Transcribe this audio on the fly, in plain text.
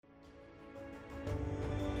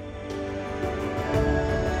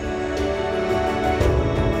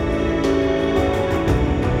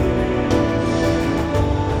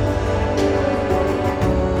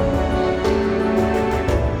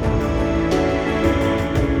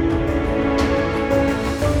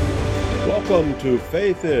Welcome to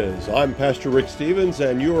Faith Is. I'm Pastor Rick Stevens,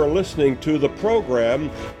 and you are listening to the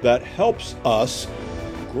program that helps us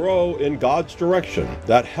grow in God's direction,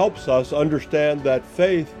 that helps us understand that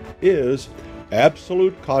faith is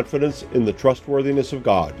absolute confidence in the trustworthiness of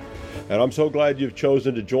God. And I'm so glad you've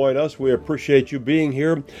chosen to join us. We appreciate you being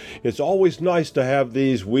here. It's always nice to have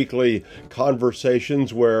these weekly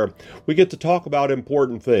conversations where we get to talk about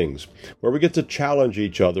important things, where we get to challenge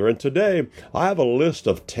each other. And today, I have a list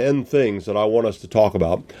of 10 things that I want us to talk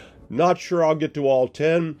about. Not sure I'll get to all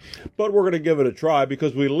 10, but we're going to give it a try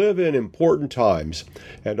because we live in important times.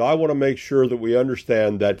 And I want to make sure that we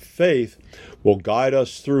understand that faith will guide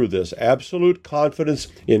us through this. Absolute confidence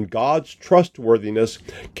in God's trustworthiness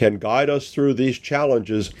can guide us through these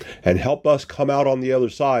challenges and help us come out on the other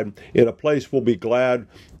side in a place we'll be glad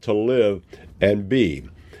to live and be.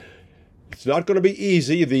 It's not going to be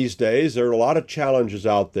easy these days. There are a lot of challenges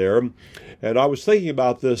out there. And I was thinking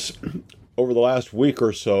about this over the last week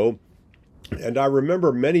or so, and I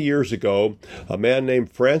remember many years ago, a man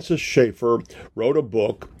named Francis Schaeffer wrote a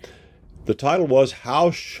book. The title was How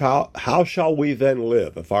Shall We Then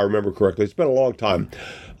Live, if I remember correctly. It's been a long time.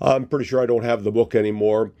 I'm pretty sure I don't have the book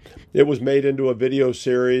anymore. It was made into a video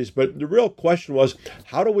series, but the real question was,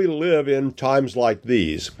 how do we live in times like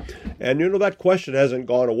these? And that question hasn't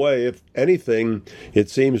gone away. If anything, it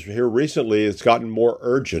seems here recently it's gotten more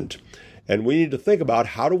urgent. And we need to think about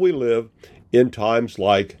how do we live in times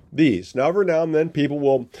like these. Now, every now and then people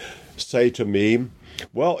will say to me,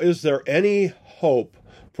 well, is there any hope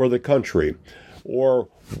for the country? Or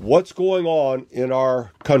what's going on in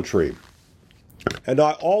our country? And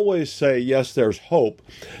I always say, yes, there's hope.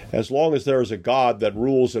 As long as there is a God that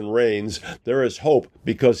rules and reigns, there is hope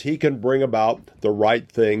because he can bring about the right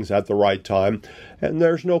things at the right time. And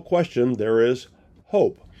there's no question there is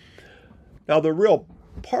hope. Now, the real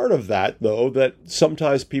part of that, though, that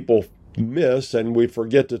sometimes people miss and we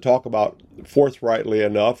forget to talk about forthrightly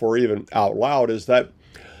enough or even out loud is that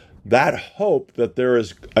hope that there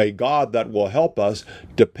is a God that will help us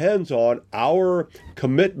depends on our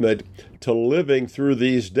commitment to living through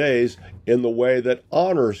these days in the way that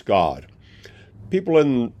honors God. People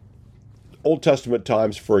in Old Testament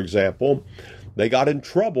times, for example, they got in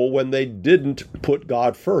trouble when they didn't put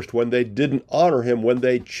God first, when they didn't honor him, when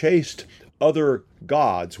they chased other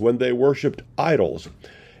gods, when they worshipped idols.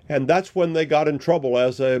 And that's when they got in trouble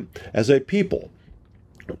as a people.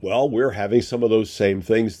 Well, we're having some of those same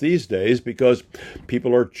things these days because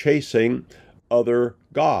people are chasing other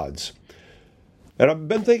gods. And I've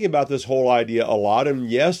been thinking about this whole idea a lot, and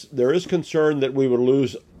yes, there is concern that we would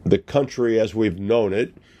lose the country as we've known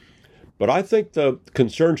it, but I think the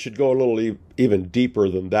concern should go a little even deeper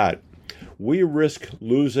than that. We risk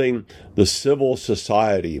losing the civil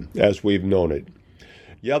society as we've known it.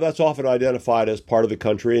 Yeah, that's often identified as part of the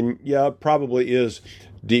country, and yeah, it probably is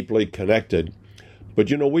deeply connected.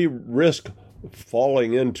 But we risk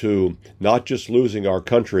falling into not just losing our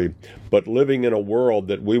country, but living in a world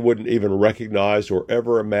that we wouldn't even recognize or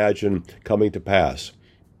ever imagine coming to pass.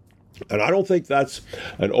 And I don't think that's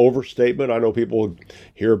an overstatement. I know people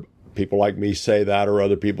hear people like me say that, or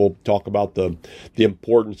other people talk about the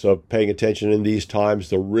importance of paying attention in these times,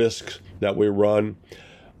 the risks that we run.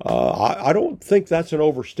 I don't think that's an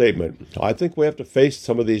overstatement. I think we have to face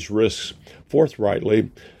some of these risks forthrightly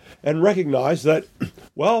and recognize that,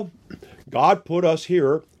 well, God put us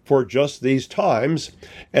here for just these times,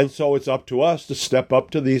 and so it's up to us to step up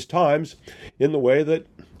to these times in the way that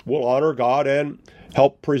will honor God and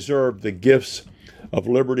help preserve the gifts of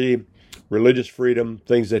liberty, religious freedom,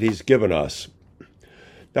 things that he's given us.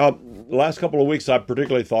 Now, the last couple of weeks, I've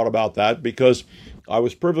particularly thought about that because I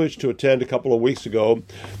was privileged to attend a couple of weeks ago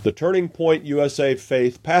the Turning Point USA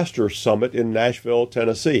Faith Pastor Summit in Nashville,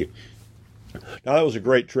 Tennessee. Now, that was a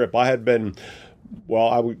great trip. I had been, well,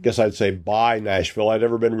 I guess I'd say by Nashville. I'd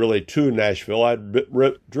never been really to Nashville. I'd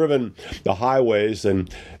driven the highways,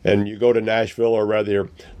 and you go to Nashville, or rather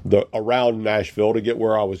around Nashville to get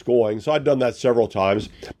where I was going. So I'd done that several times,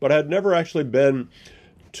 but I had never actually been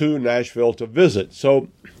to Nashville to visit. So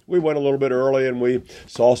we went a little bit early and we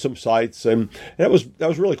saw some sights, and that was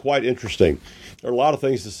really quite interesting. There are a lot of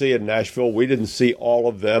things to see in Nashville. We didn't see all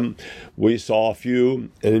of them. We saw a few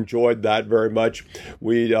and enjoyed that very much.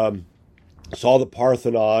 We saw the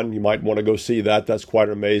Parthenon. You might want to go see that. That's quite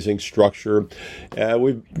an amazing structure.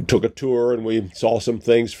 We took a tour and we saw some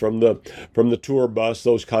things from the tour bus,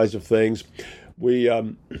 those kinds of things. We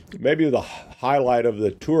maybe the highlight of the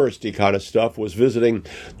touristy kind of stuff was visiting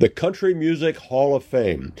the Country Music Hall of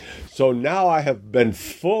Fame. So now I have been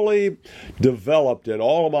fully developed in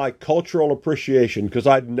all of my cultural appreciation because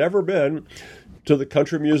I'd never been to the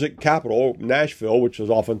country music capital, Nashville, which is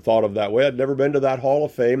often thought of that way. I'd never been to that Hall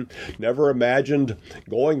of Fame, never imagined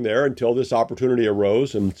going there until this opportunity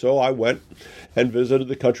arose. And so I went and visited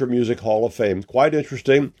the Country Music Hall of Fame. Quite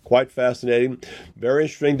interesting, quite fascinating. Very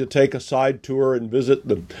interesting to take a side tour and visit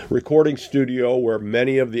the recording studio where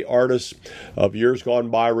many of the artists of years gone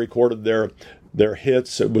by recorded their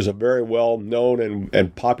hits. It was a very well-known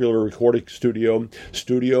and popular recording studio,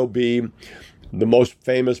 Studio B. The most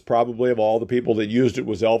famous, probably, of all the people that used it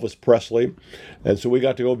was Elvis Presley. And so we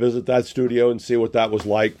got to go visit that studio and see what that was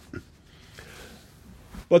like.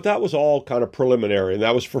 But that was all kind of preliminary, and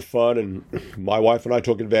that was for fun. And my wife and I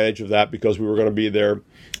took advantage of that because we were going to be there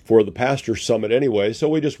for the Pastor's Summit anyway. So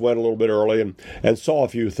we just went a little bit early and saw a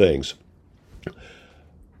few things.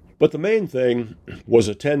 But the main thing was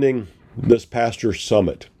attending this Pastor's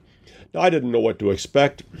Summit. Now, I didn't know what to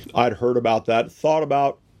expect. I'd heard about that, thought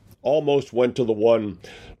about, almost went to the one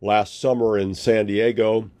last summer in San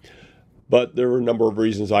Diego, but there were a number of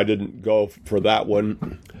reasons I didn't go for that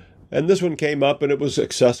one. And this one came up, and it was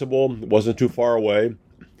accessible. It wasn't too far away.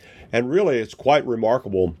 And really, it's quite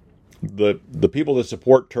remarkable. The people that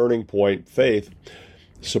support Turning Point Faith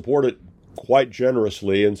support it quite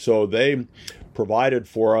generously, and so they provided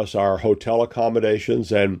for us our hotel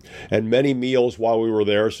accommodations and many meals while we were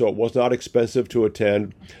there, so it was not expensive to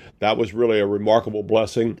attend. That was really a remarkable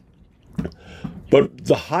blessing. But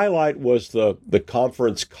the highlight was the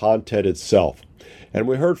conference content itself. And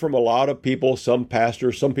we heard from a lot of people, some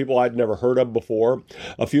pastors, some people I'd never heard of before,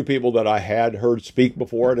 a few people that I had heard speak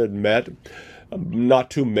before and had met,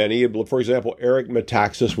 not too many. For example, Eric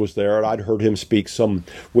Metaxas was there, and I'd heard him speak some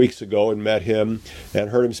weeks ago and met him and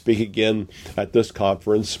heard him speak again at this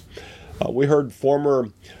conference. We heard former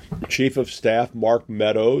Chief of Staff Mark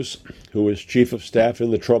Meadows, who was Chief of Staff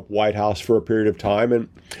in the Trump White House for a period of time,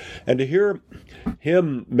 and to hear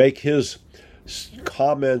him make his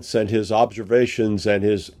comments and his observations and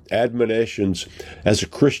his admonitions as a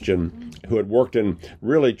Christian who had worked in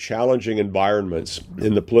really challenging environments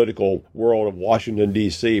in the political world of Washington,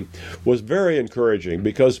 D.C., was very encouraging,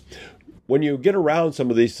 because when you get around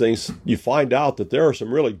some of these things, you find out that there are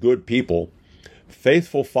some really good people,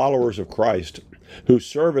 faithful followers of Christ, who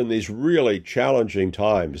serve in these really challenging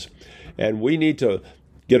times. And we need to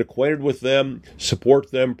get acquainted with them,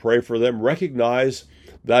 support them, pray for them, recognize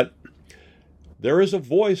that there is a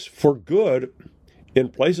voice for good in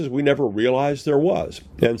places we never realized there was.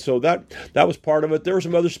 And so that was part of it. There were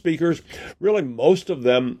some other speakers. Really, most of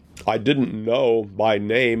them I didn't know by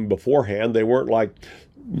name beforehand. They weren't like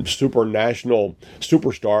national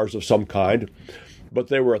superstars of some kind, but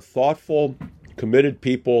they were thoughtful, committed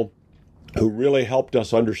people who really helped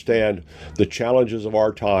us understand the challenges of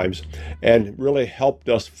our times and really helped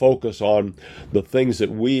us focus on the things that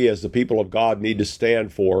we as the people of God need to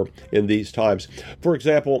stand for in these times. For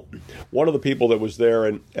example, one of the people that was there,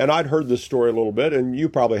 and I'd heard this story a little bit, and you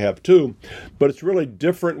probably have too, but it's really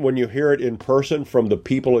different when you hear it in person from the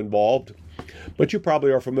people involved. But you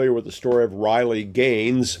probably are familiar with the story of Riley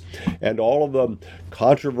Gaines and all of the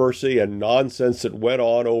controversy and nonsense that went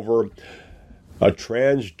on over a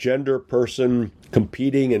transgender person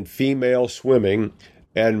competing in female swimming,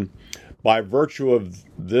 and by virtue of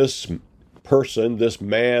this person, this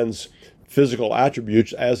man's physical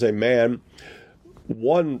attributes as a man,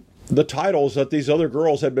 won the titles that these other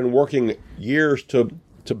girls had been working years to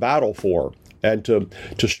battle for and to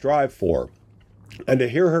strive for. And to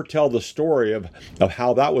hear her tell the story of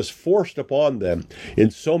how that was forced upon them in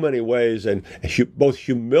so many ways, and both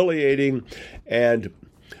humiliating and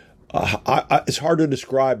it's hard to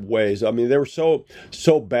describe ways. I mean, they were so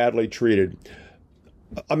badly treated.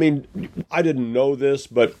 I mean, I didn't know this,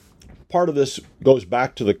 but part of this goes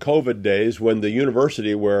back to the COVID days when the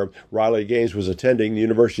university where Riley Gaines was attending, the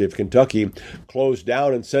University of Kentucky, closed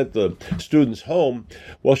down and sent the students home.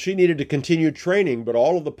 Well, she needed to continue training, but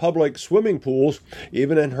all of the public swimming pools,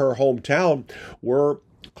 even in her hometown, were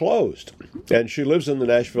closed. And she lives in the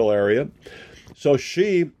Nashville area. So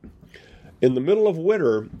she, in the middle of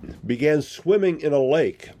winter, began swimming in a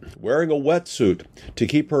lake, wearing a wetsuit to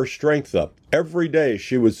keep her strength up. Every day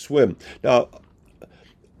she would swim. Now,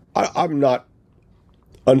 I'm not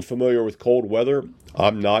unfamiliar with cold weather.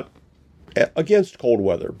 I'm not against cold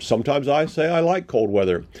weather. Sometimes I say I like cold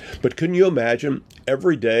weather. But can you imagine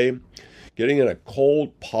every day getting in a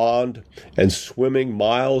cold pond and swimming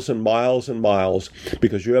miles and miles and miles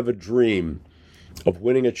because you have a dream of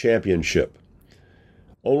winning a championship,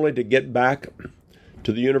 only to get back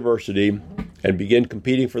to the university and begin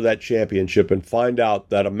competing for that championship and find out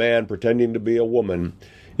that a man pretending to be a woman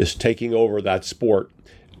is taking over that sport,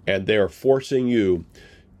 and they are forcing you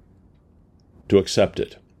to accept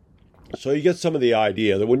it. So you get some of the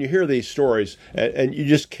idea that when you hear these stories, and you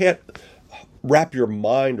just can't wrap your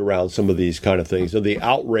mind around some of these kind of things and the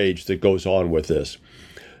outrage that goes on with this.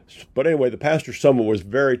 But anyway, the Pastor Summit was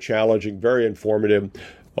very challenging, very informative,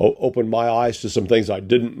 opened my eyes to some things I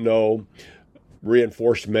didn't know,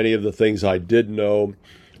 reinforced many of the things I did know,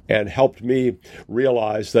 and helped me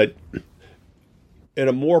realize that in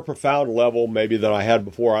a more profound level maybe than I had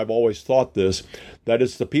before, I've always thought this, that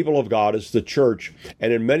it's the people of God, it's the church,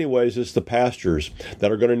 and in many ways it's the pastors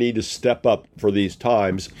that are going to need to step up for these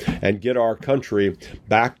times and get our country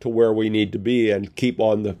back to where we need to be and keep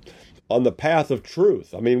on the path of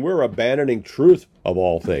truth. I mean, we're abandoning truth of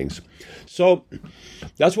all things. So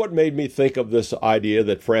that's what made me think of this idea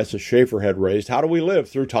that Francis Schaeffer had raised. How do we live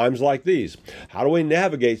through times like these? How do we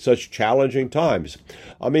navigate such challenging times?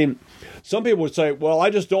 I mean, some people would say, well,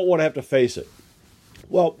 I just don't want to have to face it.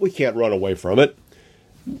 Well, we can't run away from it.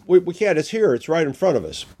 We can't. It's here. It's right in front of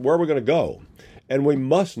us. Where are we going to go? And we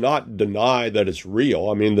must not deny that it's real.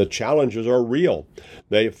 I mean, the challenges are real.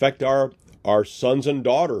 They affect our sons and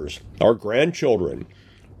daughters, our grandchildren.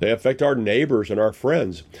 They affect our neighbors and our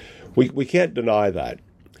friends. We can't deny that.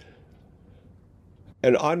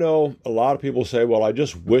 And I know a lot of people say, well, I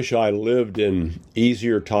just wish I lived in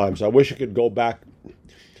easier times. I wish I could go back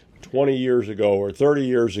 20 years ago or 30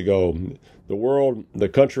 years ago. The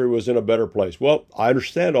country was in a better place. Well, I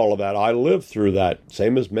understand all of that. I lived through that,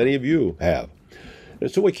 same as many of you have. And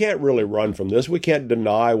so we can't really run from this. We can't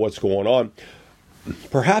deny what's going on.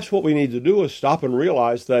 Perhaps what we need to do is stop and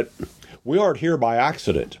realize that we aren't here by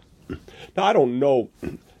accident. Now, I don't know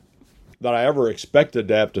that I ever expected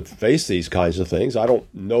to have to face these kinds of things. I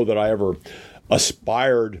don't know that I ever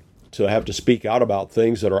aspired to have to speak out about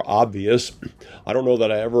things that are obvious. I don't know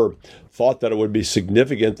that I ever thought that it would be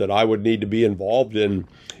significant that I would need to be involved in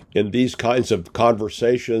these kinds of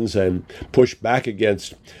conversations and push back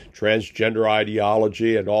against transgender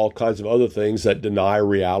ideology and all kinds of other things that deny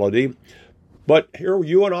reality. But here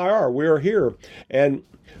you and I are. We are here. And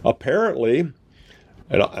apparently,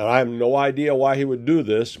 and I have no idea why he would do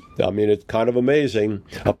this. I mean, it's kind of amazing.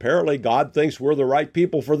 Apparently, God thinks we're the right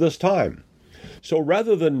people for this time. So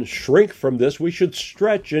rather than shrink from this, we should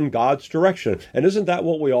stretch in God's direction. And isn't that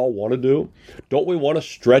what we all want to do? Don't we want to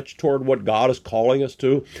stretch toward what God is calling us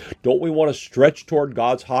to? Don't we want to stretch toward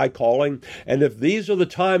God's high calling? And if these are the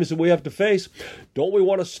times that we have to face, don't we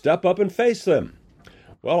want to step up and face them?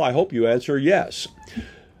 Well, I hope you answer yes.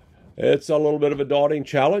 It's a little bit of a daunting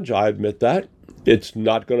challenge, I admit that. It's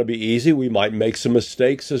not going to be easy. We might make some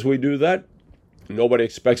mistakes as we do that. Nobody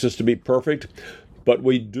expects us to be perfect, but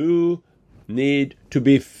we do need to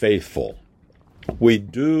be faithful. We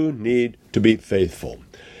do need to be faithful.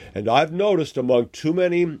 And I've noticed among too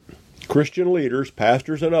many Christian leaders,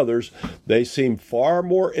 pastors and others, they seem far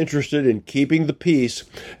more interested in keeping the peace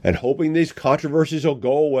and hoping these controversies will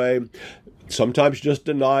go away. Sometimes just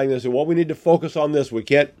denying this. Well, we need to focus on this. We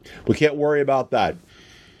can't worry about that.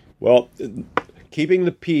 Well, keeping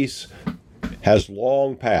the peace has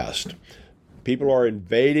long passed. People are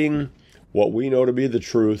invading what we know to be the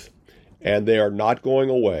truth, and they are not going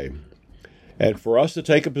away. And for us to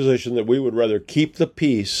take a position that we would rather keep the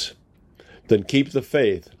peace than keep the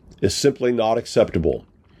faith is simply not acceptable.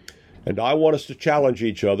 And I want us to challenge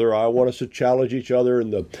each other. I want us to challenge each other in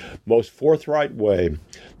the most forthright way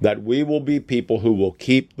that we will be people who will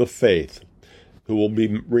keep the faith, who will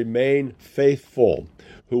remain faithful,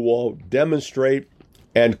 who will demonstrate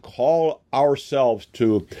and call ourselves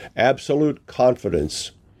to absolute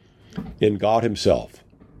confidence in God Himself.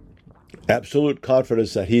 Absolute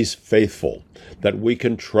confidence that He's faithful, that we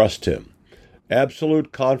can trust Him.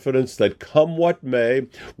 Absolute confidence that come what may,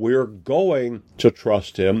 we're going to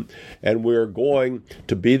trust Him and we're going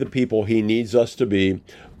to be the people He needs us to be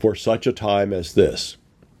for such a time as this.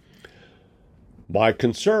 My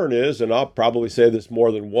concern is, and I'll probably say this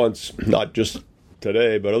more than once, not just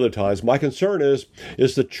today, but other times, my concern is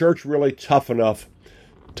the church really tough enough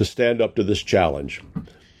to stand up to this challenge?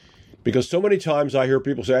 Because so many times I hear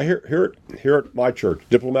people say, I hear it here at my church,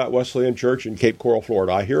 Diplomat Wesleyan Church in Cape Coral,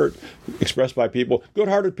 Florida. I hear it expressed by people,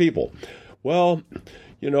 good-hearted people. Well,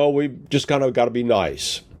 we've just kind of got to be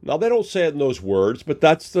nice. Now, they don't say it in those words, but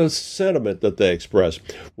that's the sentiment that they express.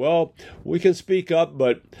 Well, we can speak up,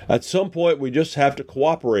 but at some point we just have to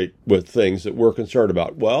cooperate with things that we're concerned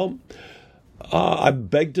about. Well, I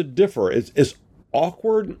beg to differ. It's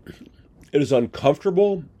awkward. It is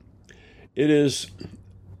uncomfortable. It is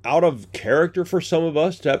out of character for some of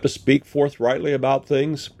us to have to speak forthrightly about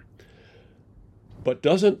things. But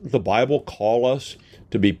doesn't the Bible call us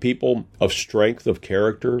to be people of strength of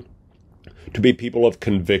character, to be people of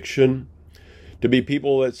conviction, to be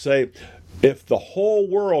people that say, If the whole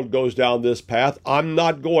world goes down this path, I'm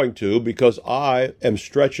not going to, because I am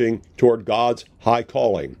stretching toward God's high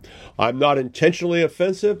calling. I'm not intentionally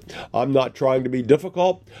offensive. I'm not trying to be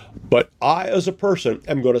difficult, but I, as a person,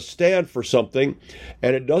 am going to stand for something,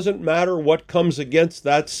 and it doesn't matter what comes against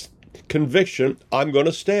that conviction. I'm going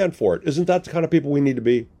to stand for it. Isn't that the kind of people we need to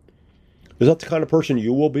be? Is that the kind of person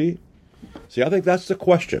you will be? See, I think that's the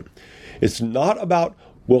question. It's not about,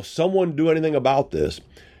 will someone do anything about this?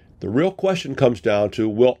 The real question comes down to,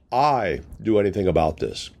 will I do anything about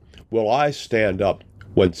this? Will I stand up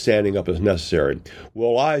when standing up is necessary?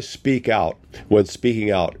 Will I speak out when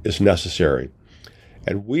speaking out is necessary?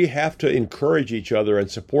 And we have to encourage each other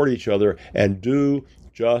and support each other and do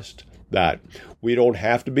just that. We don't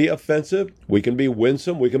have to be offensive. We can be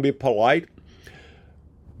winsome. We can be polite.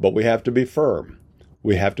 But we have to be firm.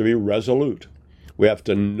 We have to be resolute. We have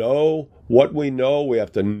to know what we know. We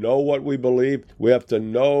have to know what we believe. We have to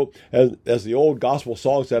know, as the old gospel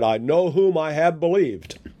song said, I know whom I have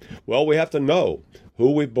believed. Well, we have to know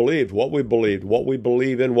who we believed, what we believe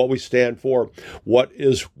in, what we stand for, what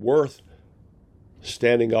is worth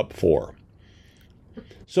standing up for.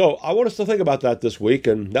 So I want us to think about that this week,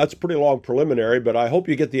 and that's a pretty long preliminary, but I hope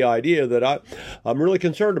you get the idea that I'm really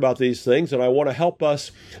concerned about these things, and I want to help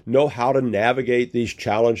us know how to navigate these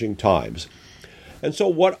challenging times. And so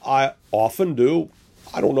what I often do,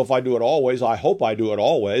 I don't know if I do it always, I hope I do it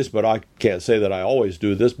always, but I can't say that I always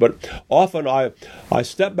do this, but often I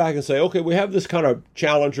step back and say, okay, we have this kind of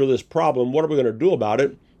challenge or this problem, what are we going to do about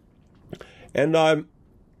it? And I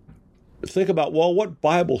think about, well, what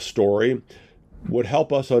Bible story would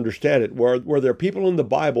help us understand it? Were there people in the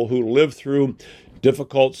Bible who lived through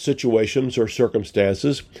difficult situations or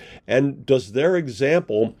circumstances, and does their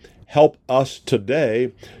example help us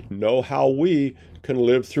today know how we can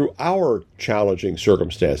live through our challenging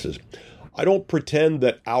circumstances? I don't pretend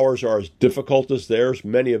that ours are as difficult as theirs.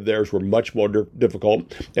 Many of theirs were much more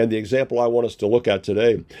difficult. And the example I want us to look at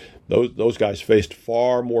today, those guys faced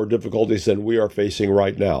far more difficulties than we are facing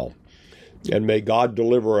right now. And may God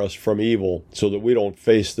deliver us from evil so that we don't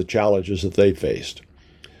face the challenges that they faced.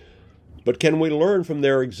 But can we learn from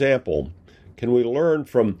their example? Can we learn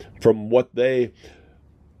from what they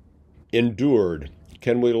endured?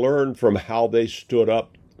 Can we learn from how they stood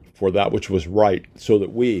up for that which was right so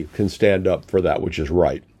that we can stand up for that which is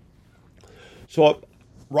right? So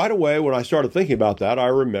right away, when I started thinking about that, I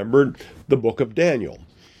remembered the book of Daniel.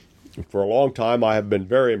 For a long time, I have been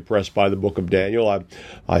very impressed by the book of Daniel.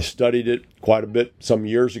 I studied it quite a bit some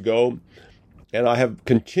years ago, and I have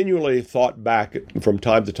continually thought back from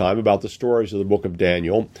time to time about the stories of the book of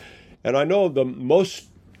Daniel. And I know the most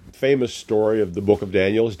famous story of the book of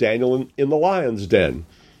Daniel is Daniel in the lion's den.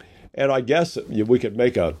 And I guess we could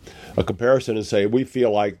make a comparison and say we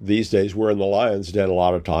feel like these days we're in the lion's den a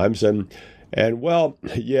lot of times. And well,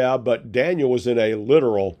 yeah, but Daniel was in a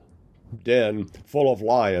literal den full of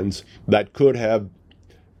lions that could have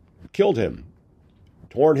killed him,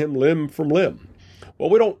 torn him limb from limb. Well,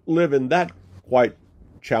 we don't live in that quite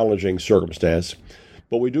challenging circumstance,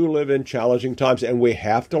 but we do live in challenging times, and we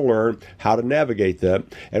have to learn how to navigate them,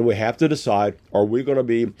 and we have to decide, are we going to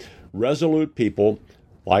be resolute people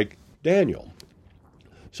like Daniel?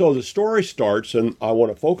 So the story starts, and I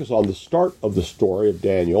want to focus on the start of the story of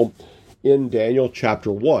Daniel in Daniel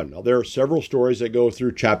chapter 1. Now, there are several stories that go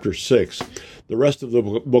through chapter 6. The rest of the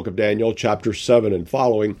book of Daniel, chapter 7 and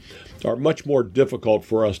following, are much more difficult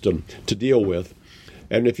for us to deal with.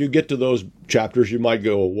 And if you get to those chapters, you might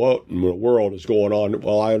go, what in the world is going on?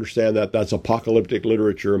 Well, I understand that that's apocalyptic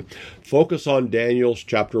literature. Focus on Daniel's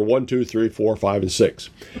chapter 1, 2, 3, 4, 5, and 6,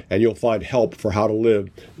 and you'll find help for how to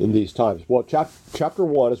live in these times. Well, chapter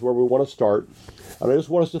 1 is where we want to start. And I just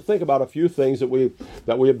want us to think about a few things that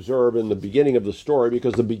we observe in the beginning of the story,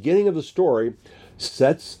 because the beginning of the story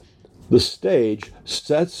sets the stage,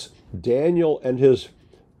 sets Daniel and his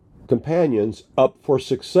companions up for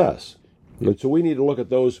success. And so we need to look at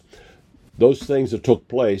those things that took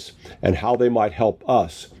place and how they might help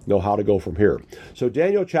us know how to go from here. So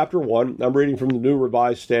Daniel chapter 1, I'm reading from the New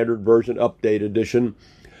Revised Standard Version, Update Edition,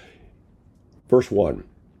 verse 1.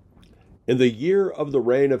 In the year of the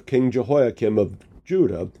reign of King Jehoiakim of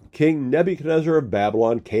Judah, King Nebuchadnezzar of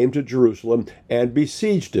Babylon came to Jerusalem and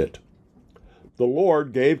besieged it. The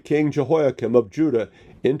Lord gave King Jehoiakim of Judah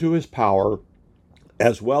into his power,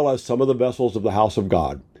 as well as some of the vessels of the house of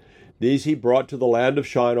God. These he brought to the land of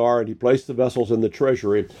Shinar, and he placed the vessels in the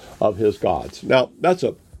treasury of his gods. Now, that's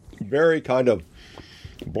a very kind of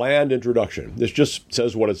bland introduction. This just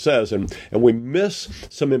says what it says, and we miss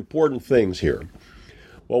some important things here.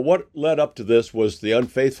 Well, what led up to this was the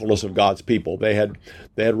unfaithfulness of God's people. They had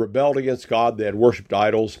rebelled against God. They had worshipped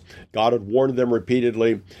idols. God had warned them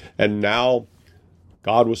repeatedly, and now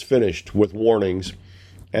God was finished with warnings,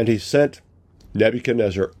 and he sent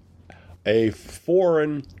Nebuchadnezzar, a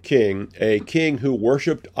foreign king, a king who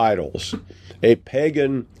worshipped idols, a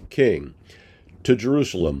pagan king, to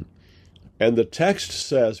Jerusalem. And the text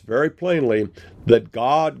says very plainly that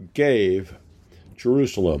God gave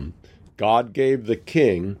Jerusalem, God gave the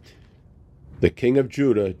king of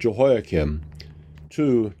Judah, Jehoiakim,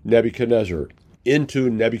 to Nebuchadnezzar, into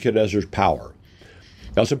Nebuchadnezzar's power.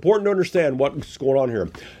 Now, it's important to understand what's going on here.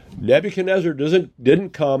 Nebuchadnezzar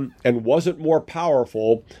didn't come and wasn't more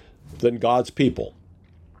powerful than God's people.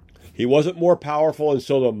 He wasn't more powerful, and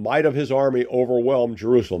so the might of his army overwhelmed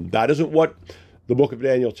Jerusalem. That isn't what the book of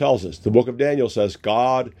Daniel tells us. The book of Daniel says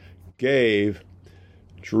God gave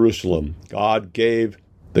Jerusalem. God gave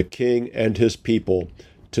the king and his people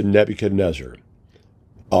to Nebuchadnezzar.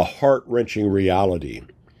 A heart-wrenching reality.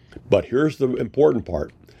 But here's the important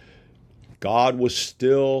part. God was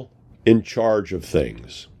still in charge of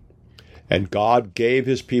things. And God gave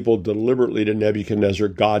his people deliberately to Nebuchadnezzar.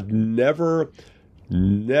 God never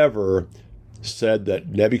said that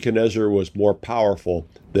Nebuchadnezzar was more powerful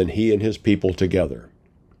than he and his people together.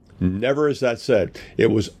 Never is that said.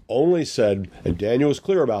 It was only said, and Daniel is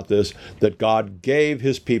clear about this, that God gave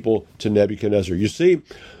his people to Nebuchadnezzar. You see,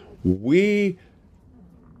 we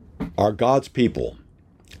are God's people.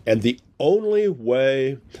 And the only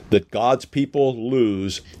way that God's people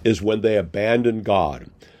lose is when they abandon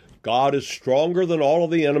God. God is stronger than all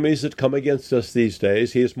of the enemies that come against us these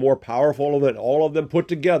days. He is more powerful than all of them put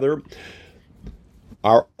together.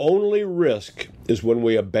 Our only risk is when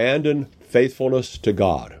we abandon faithfulness to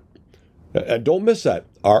God. And don't miss that.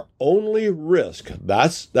 Our only risk,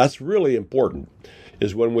 that's really important,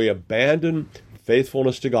 is when we abandon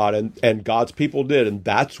faithfulness to God. And God's people did. And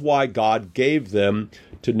that's why God gave them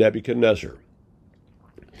to Nebuchadnezzar.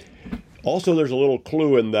 Also, there's a little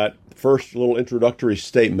clue in that first little introductory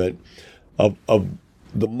statement of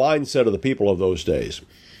the mindset of the people of those days.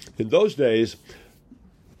 In those days,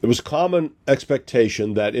 it was common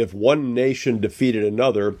expectation that if one nation defeated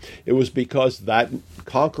another, it was because that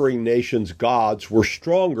conquering nation's gods were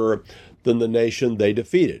stronger than the nation they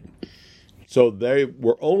defeated. So they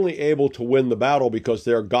were only able to win the battle because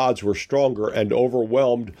their gods were stronger and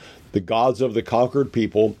overwhelmed the gods of the conquered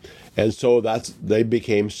people, and so they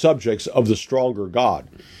became subjects of the stronger God.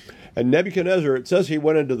 And Nebuchadnezzar, it says he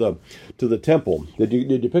went into the temple. Did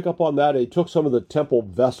you pick up on that? He took some of the temple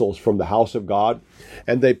vessels from the house of God,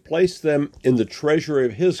 and they placed them in the treasury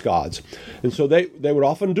of his gods. And so they would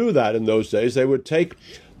often do that in those days. They would take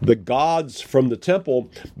the gods from the temple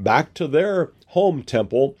back to their home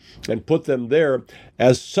temple and put them there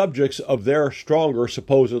as subjects of their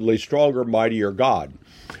supposedly stronger, mightier God.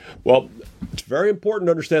 Well, it's very important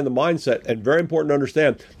to understand the mindset and very important to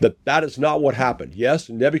understand that that is not what happened. Yes,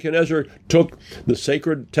 Nebuchadnezzar took the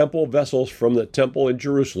sacred temple vessels from the temple in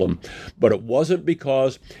Jerusalem, but it wasn't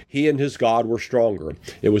because he and his God were stronger.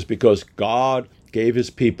 It was because God gave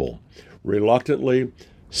his people reluctantly,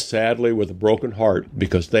 sadly, with a broken heart,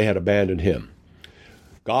 because they had abandoned him.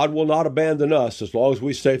 God will not abandon us as long as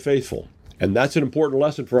we stay faithful. And that's an important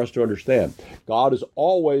lesson for us to understand. God is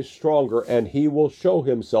always stronger, and he will show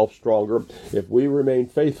himself stronger if we remain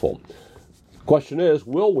faithful. The question is,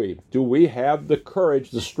 will we? Do we have the courage,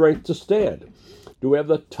 the strength to stand? Do we have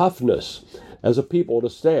the toughness as a people to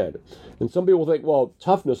stand? And some people think, well,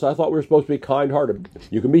 toughness, I thought we were supposed to be kind-hearted.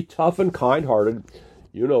 You can be tough and kind-hearted.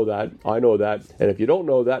 You know that. I know that. And if you don't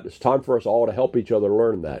know that, it's time for us all to help each other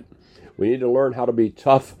learn that. We need to learn how to be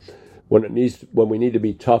tough. When we need to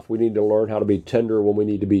be tough, we need to learn how to be tender when we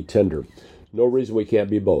need to be tender. No reason we can't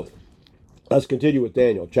be both. Let's continue with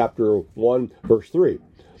Daniel, chapter 1, verse 3.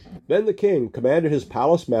 Then the king commanded his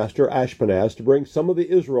palace master Ashpenaz to bring some of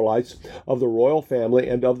the Israelites of the royal family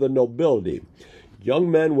and of the nobility,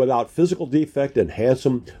 young men without physical defect and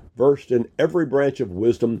handsome, versed in every branch of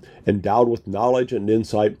wisdom, endowed with knowledge and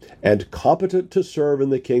insight, and competent to serve in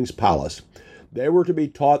the king's palace. They were to be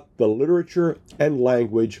taught the literature and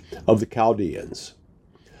language of the Chaldeans.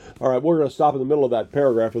 All right, we're going to stop in the middle of that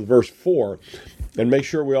paragraph with verse 4 and make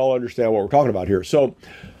sure we all understand what we're talking about here. So,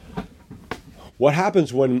 what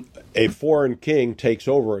happens when a foreign king takes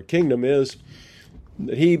over a kingdom is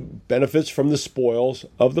that he benefits from the spoils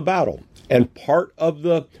of the battle. And part of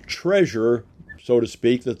the treasure, so to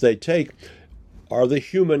speak, that they take are the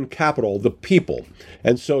human capital, the people.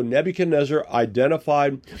 And so Nebuchadnezzar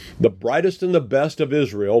identified the brightest and the best of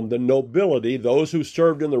Israel, the nobility, those who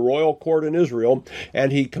served in the royal court in Israel,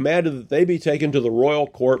 and he commanded that they be taken to the royal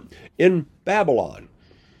court in Babylon.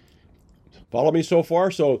 Follow me so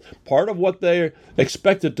far? So part of what they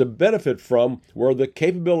expected to benefit from were the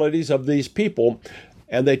capabilities of these people,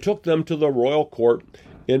 and they took them to the royal court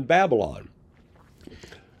in Babylon.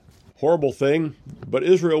 Horrible thing, but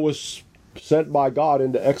Israel was sent by God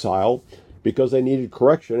into exile because they needed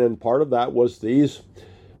correction, and part of that was these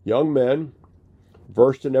young men,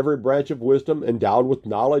 versed in every branch of wisdom, endowed with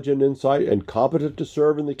knowledge and insight, and competent to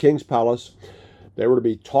serve in the king's palace. They were to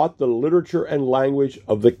be taught the literature and language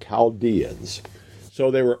of the Chaldeans. So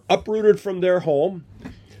they were uprooted from their home,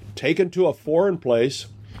 taken to a foreign place,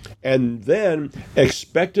 and then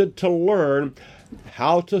expected to learn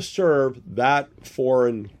how to serve that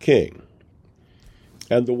foreign king.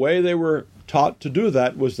 And the way they were taught to do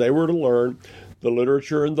that was they were to learn the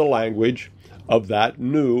literature and the language of that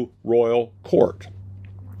new royal court.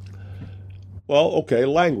 Well, okay,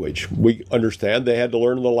 language. We understand they had to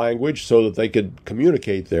learn the language so that they could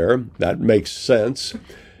communicate there. That makes sense,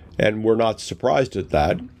 and we're not surprised at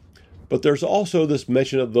that. But there's also this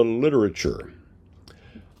mention of the literature.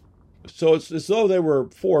 So it's as though they were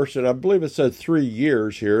forced, and I believe it said 3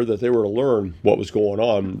 years here, that they were to learn what was going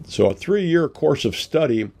on. So a 3-year course of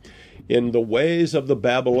study in the ways of the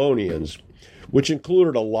Babylonians, which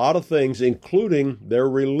included a lot of things, including their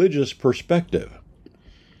religious perspective.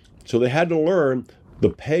 So they had to learn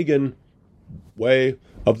the pagan way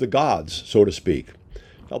of the gods, so to speak.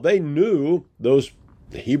 Now they knew, those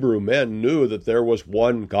Hebrew men knew that there was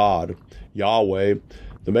one God, Yahweh,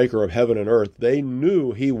 the maker of heaven and earth. They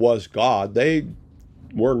knew he was God. They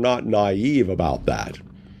were not naive about that.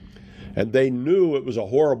 And they knew it was a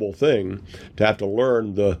horrible thing to have to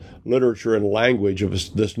learn the literature and language of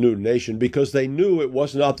this new nation, because they knew it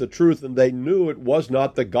was not the truth, and they knew it was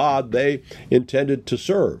not the God they intended to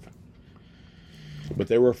serve. But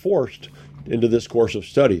they were forced into this course of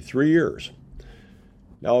study, 3 years.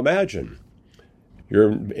 Now imagine,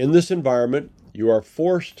 you're in this environment, you are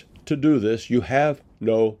forced to do this, you have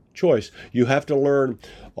no choice. You have to learn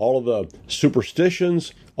all of the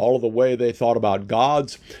superstitions, all of the way they thought about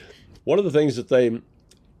gods. One of the things that they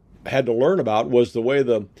had to learn about was the way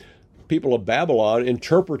the people of Babylon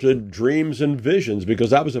interpreted dreams and visions, because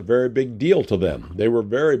that was a very big deal to them. They were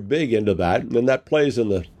very big into that, and that plays in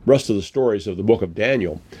the rest of the stories of the book of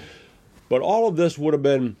Daniel. But all of this would have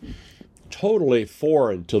been totally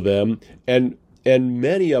foreign to them, and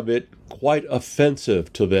many of it quite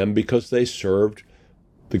offensive to them, because they served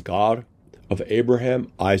the God of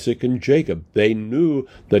Abraham, Isaac, and Jacob. They knew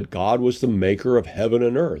that God was the maker of heaven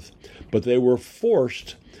and earth, but they were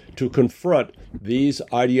forced to confront these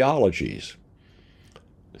ideologies.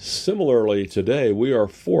 Similarly, today, we are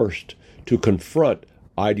forced to confront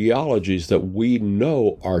ideologies that we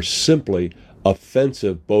know are simply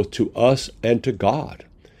offensive both to us and to God.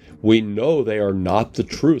 We know they are not the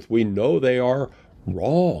truth. We know they are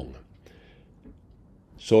wrong.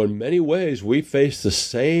 So in many ways, we face the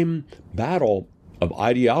same battle of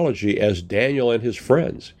ideology as Daniel and his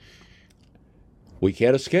friends. We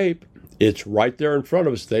can't escape. It's right there in front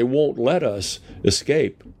of us. They won't let us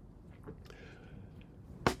escape.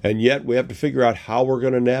 And yet we have to figure out how we're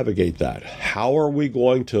going to navigate that. How are we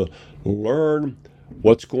going to learn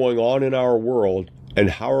what's going on in our world,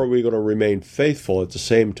 and how are we going to remain faithful at the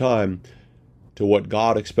same time to what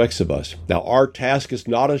God expects of us? Now, our task is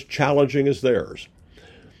not as challenging as theirs.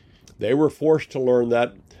 They were forced to learn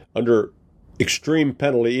that under extreme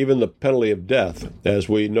penalty, even the penalty of death, as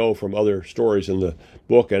we know from other stories in the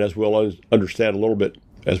book, and as we'll understand a little bit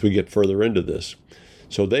as we get further into this.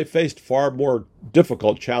 So they faced far more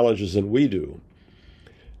difficult challenges than we do.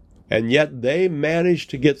 And yet they managed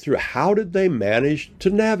to get through. How did they manage to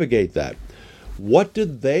navigate that? What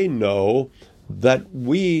did they know that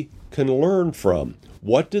we can learn from?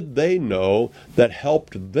 What did they know that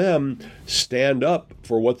helped them stand up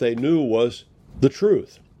for what they knew was the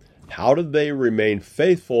truth? How did they remain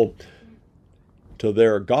faithful to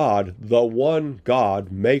their God, the one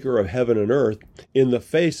God, maker of heaven and earth, in the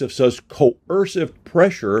face of such coercive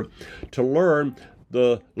pressure to learn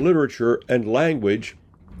the literature and language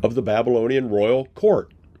of the Babylonian royal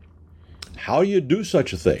court? How do you do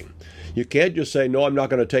such a thing? You can't just say, no, I'm not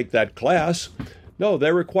going to take that class. No,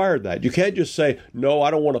 they required that. You can't just say, no,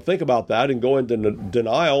 I don't want to think about that, and go into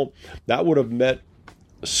denial. That would have meant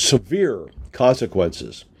severe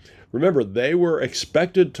consequences. Remember, they were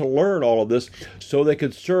expected to learn all of this so they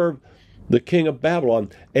could serve the king of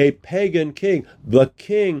Babylon, a pagan king, the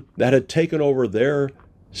king that had taken over their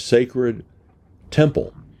sacred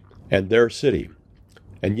temple and their city.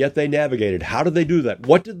 And yet they navigated. How did they do that?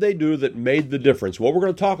 What did they do that made the difference? Well, we're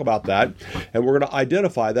going to talk about that, and we're going to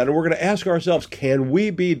identify that, and we're going to ask ourselves, can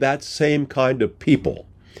we be that same kind of people?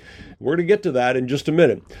 We're going to get to that in just a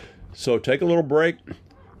minute. So take a little break,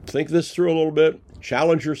 think this through a little bit,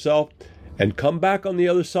 challenge yourself, and come back on the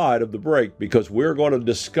other side of the break, because we're going to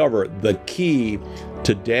discover the key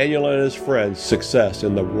to Daniel and his friends' success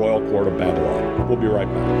in the royal court of Babylon. We'll be right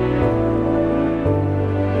back.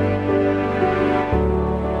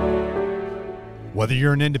 Whether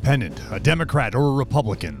you're an independent, a Democrat, or a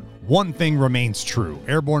Republican, one thing remains true.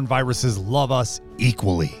 Airborne viruses love us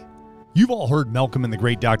equally. You've all heard Malcolm and the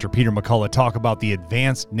great Dr. Peter McCullough talk about the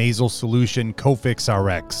advanced nasal solution Cofix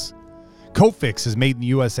RX. Cofix is made in the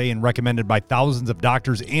USA and recommended by thousands of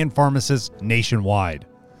doctors and pharmacists nationwide.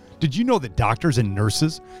 Did you know that doctors and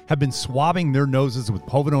nurses have been swabbing their noses with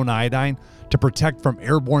povidone iodine to protect from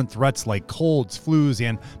airborne threats like colds, flus,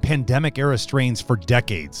 and pandemic-era strains for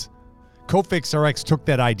decades? Cofix RX took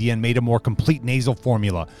that idea and made a more complete nasal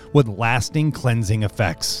formula with lasting cleansing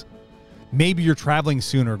effects. Maybe you're traveling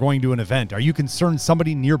soon or going to an event. Are you concerned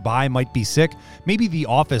somebody nearby might be sick? Maybe the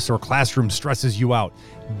office or classroom stresses you out.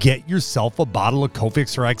 Get yourself a bottle of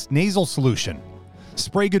Cofix RX nasal solution.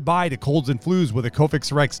 Spray goodbye to colds and flus with a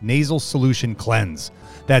Cofix RX nasal solution cleanse.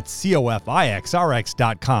 That's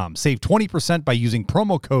COFIXRX.com. Save 20% by using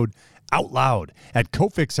promo code OUTLOUD at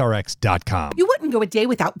CofixRx.com. You wouldn't go a day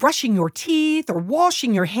without brushing your teeth or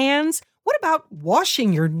washing your hands. What about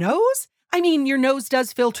washing your nose? I mean, your nose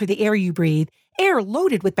does filter the air you breathe, air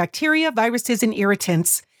loaded with bacteria, viruses, and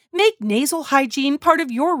irritants. Make nasal hygiene part of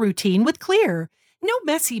your routine with Xlear. No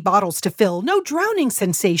messy bottles to fill, no drowning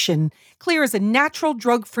sensation. Xlear is a natural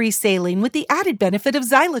drug-free saline with the added benefit of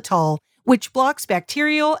xylitol, which blocks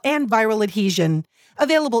bacterial and viral adhesion.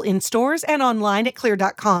 Available in stores and online at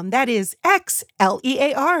Xlear.com. That is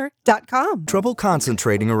XLEAR.com. Trouble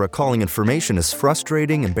concentrating or recalling information is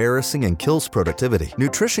frustrating, embarrassing, and kills productivity.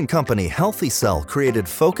 Nutrition company Healthy Cell created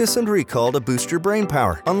Focus and Recall to boost your brain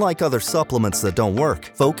power. Unlike other supplements that don't work,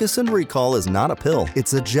 Focus and Recall is not a pill.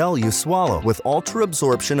 It's a gel you swallow with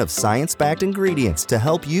ultra-absorption of science-backed ingredients to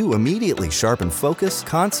help you immediately sharpen focus,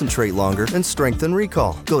 concentrate longer, and strengthen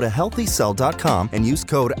recall. Go to HealthyCell.com and use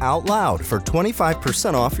code OUTLOUD for 25%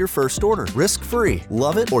 off your first order. Risk-free.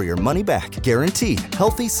 Love it or your money back. Guaranteed.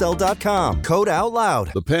 HealthyCell.com. Code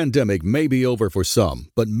OUTLOUD. The pandemic may be over for some,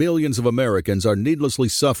 but millions of Americans are needlessly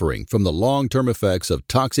suffering from the long-term effects of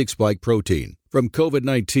toxic spike protein from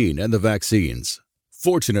COVID-19 and the vaccines.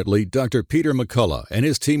 Fortunately, Dr. Peter McCullough and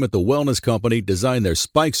his team at the Wellness Company designed their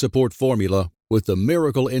spike support formula with the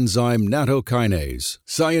miracle enzyme nattokinase,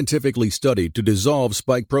 scientifically studied to dissolve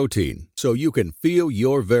spike protein so you can feel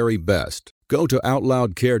your very best. Go to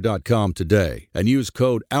OutLoudCare.com today and use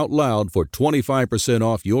code OUTLOUD for 25%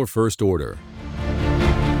 off your first order.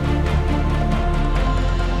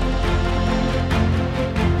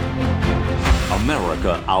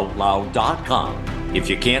 AmericaOutloud.com. If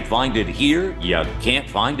you can't find it here, you can't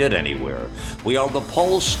find it anywhere. We are the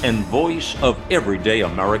pulse and voice of everyday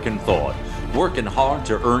American thought, working hard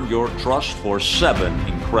to earn your trust for 7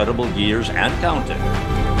 incredible years and counting.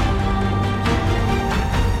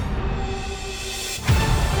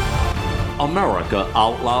 America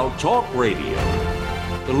Out Loud Talk Radio.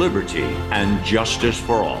 Liberty and justice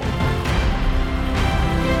for all.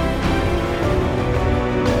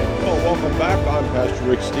 Well, welcome back. I'm Pastor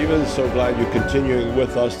Rick Stevens. So glad you're continuing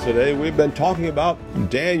with us today. We've been talking about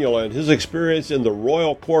Daniel and his experience in the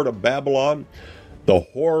royal court of Babylon, the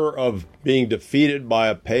horror of being defeated by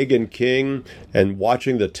a pagan king and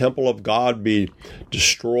watching the temple of God be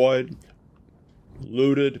destroyed,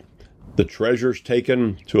 looted, the treasures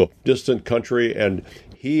taken to a distant country, and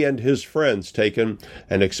he and his friends taken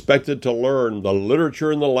and expected to learn the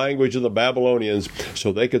literature and the language of the Babylonians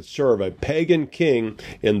so they could serve a pagan king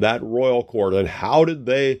in that royal court. And how did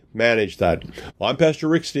they manage that? Well, I'm Pastor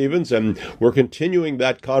Rick Stevens, and we're continuing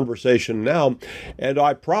that conversation now. And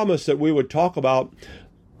I promised that we would talk about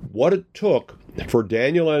what it took for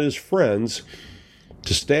Daniel and his friends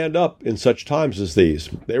to stand up in such times as these.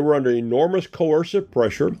 They were under enormous coercive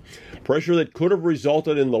pressure that could have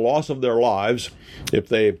resulted in the loss of their lives if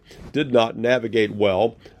they did not navigate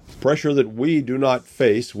well, pressure that we do not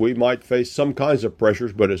face. We might face some kinds of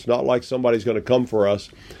pressures, but it's not like somebody's going to come for us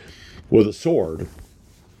with a sword.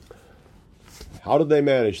 How did they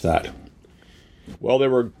manage that? Well,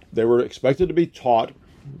 they were expected to be taught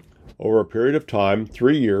over a period of time,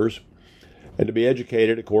 3 years, and to be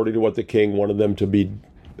educated according to what the king wanted them to be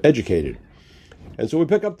educated. And so we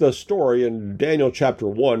pick up the story in Daniel chapter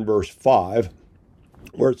 1, verse 5,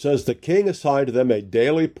 where it says, "The king assigned to them a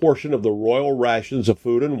daily portion of the royal rations of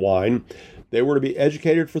food and wine. They were to be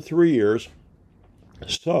educated for 3 years,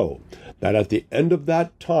 so that at the end of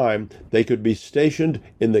that time they could be stationed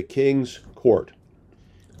in the king's court.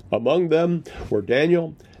 Among them were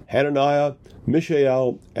Daniel, Hananiah,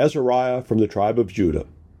 Mishael, Azariah from the tribe of Judah.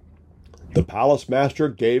 The palace master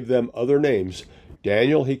gave them other names.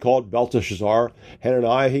 Daniel he called Belteshazzar,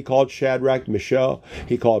 Hananiah he called Shadrach, Mishael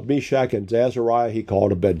he called Meshach, and Azariah he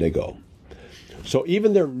called Abednego. So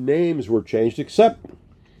even their names were changed, except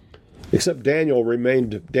Daniel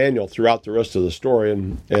remained Daniel throughout the rest of the story,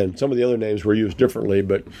 and some of the other names were used differently,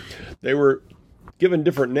 but they were given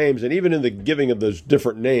different names, and even in the giving of those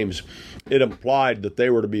different names, it implied that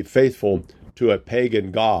they were to be faithful to a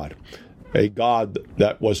pagan god, a god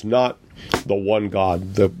that was not the one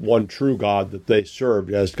God, the one true God that they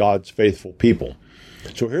served as God's faithful people.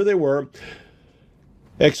 So here they were,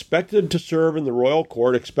 expected to serve in the royal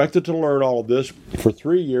court, expected to learn all of this for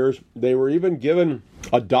 3 years. They were even given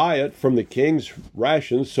a diet from the king's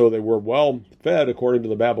rations, so they were well fed according to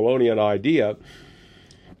the Babylonian idea.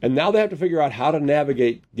 And now they have to figure out how to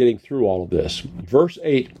navigate getting through all of this. Verse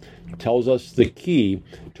 8 tells us the key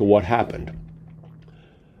to what happened.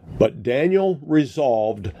 But Daniel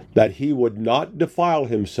resolved that he would not defile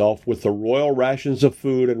himself with the royal rations of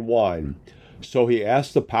food and wine. So he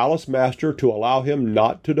asked the palace master to allow him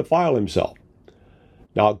not to defile himself.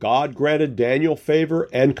 Now God granted Daniel favor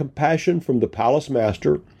and compassion from the palace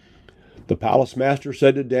master. The palace master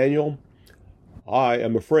said to Daniel, I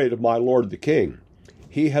am afraid of my lord the king.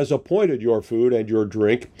 He has appointed your food and your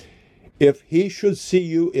drink. If he should see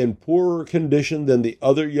you in poorer condition than the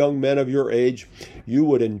other young men of your age, you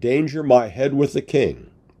would endanger my head with the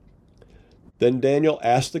king. Then Daniel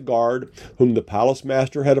asked the guard, whom the palace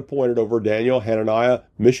master had appointed over Daniel, Hananiah,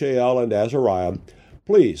 Mishael, and Azariah,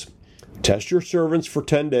 Please, test your servants for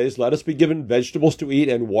 10 days. Let us be given vegetables to eat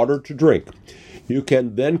and water to drink. You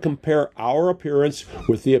can then compare our appearance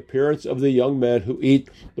with the appearance of the young men who eat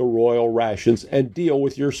the royal rations and deal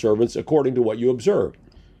with your servants according to what you observe.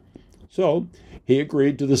 So he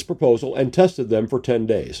agreed to this proposal and tested them for 10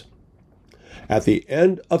 days. At the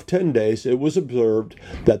end of 10 days, it was observed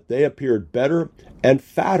that they appeared better and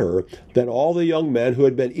fatter than all the young men who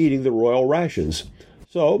had been eating the royal rations.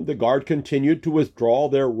 So the guard continued to withdraw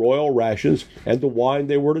their royal rations and the wine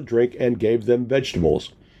they were to drink and gave them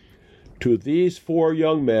vegetables. To these 4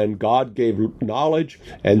 young men, God gave knowledge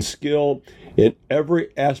and skill in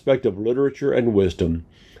every aspect of literature and wisdom.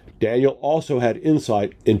 Daniel also had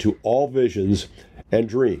insight into all visions and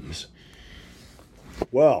dreams.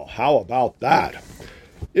 Well, how about that?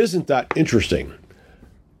 Isn't that interesting?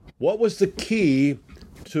 What was the key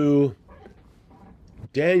to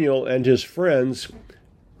Daniel and his friends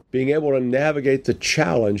being able to navigate the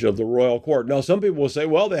challenge of the royal court? Now, some people will say,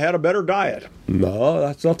 well, they had a better diet. No,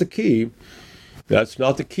 that's not the key. That's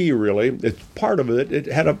not the key, really. It's part of it. It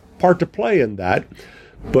had a part to play in that.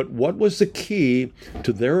 But what was the key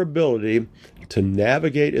to their ability to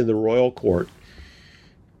navigate in the royal court?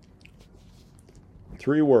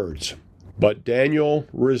 3 words. But Daniel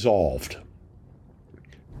resolved.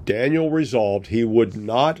 Daniel resolved he would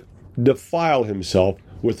not defile himself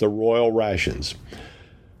with the royal rations.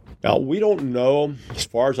 Now, we don't know, as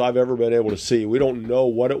far as I've ever been able to see, we don't know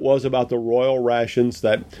what it was about the royal rations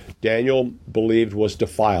that Daniel believed was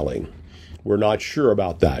defiling. We're not sure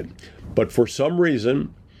about that. But for some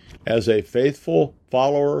reason, as a faithful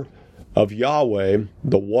follower of Yahweh,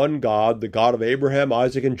 the one God, the God of Abraham,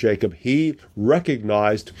 Isaac, and Jacob, he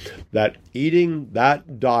recognized that eating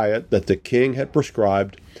that diet that the king had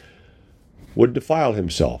prescribed would defile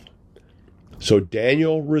himself. So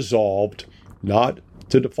Daniel resolved not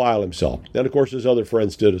to defile himself. And of course, his other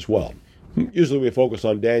friends did as well. Usually we focus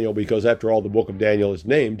on Daniel because, after all, the book of Daniel is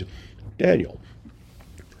named Daniel.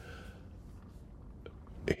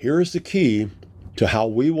 Here is the key to how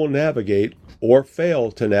we will navigate or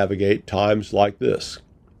fail to navigate times like this.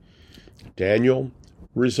 Daniel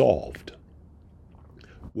resolved.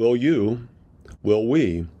 Will you, will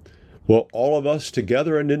we, will all of us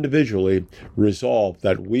together and individually resolve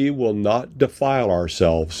that we will not defile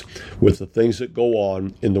ourselves with the things that go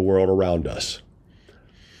on in the world around us?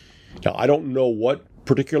 Now, I don't know what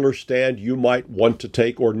particular stand you might want to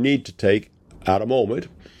take or need to take at a moment.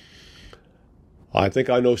 I think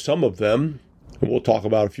I know some of them, and we'll talk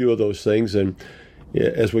about a few of those things, and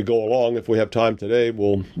as we go along, if we have time today,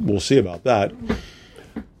 we'll see about that.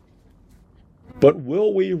 But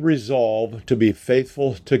will we resolve to be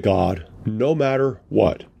faithful to God no matter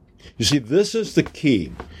what? You see, this is the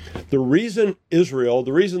key. The reason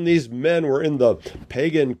these men were in the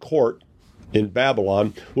pagan court in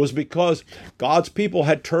Babylon was because God's people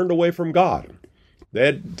had turned away from God. They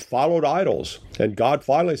had followed idols, and God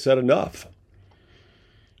finally said enough.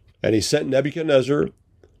 And he sent Nebuchadnezzar,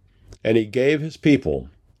 and he gave his people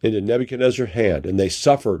into Nebuchadnezzar's hand, and they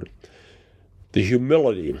suffered the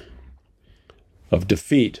humility of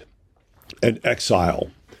defeat and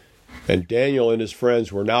exile. And Daniel and his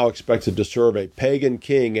friends were now expected to serve a pagan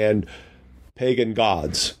king and pagan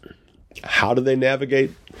gods. How did they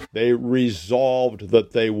navigate? They resolved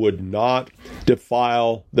that they would not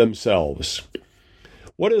defile themselves.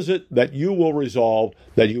 What is it that you will resolve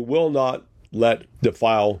that you will not let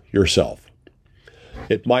defile yourself?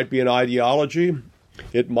 It might be an ideology.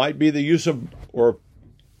 It might be the use of or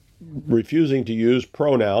refusing to use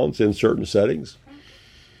pronouns in certain settings.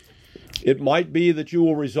 It might be that you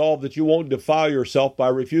will resolve that you won't defile yourself by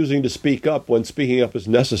refusing to speak up when speaking up is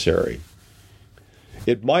necessary.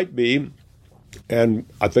 It might be, and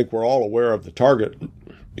I think we're all aware of the Target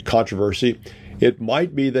controversy, it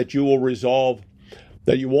might be that you will resolve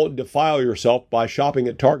that you won't defile yourself by shopping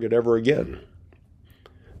at Target ever again.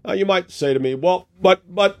 Now you might say to me, well, but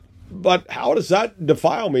how does that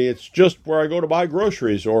defile me? It's just where I go to buy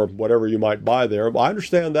groceries or whatever you might buy there. I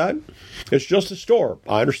understand that. It's just a store.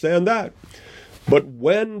 I understand that. But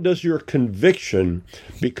when does your conviction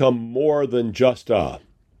become more than just a?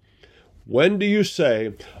 When do you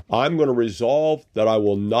say, I'm going to resolve that I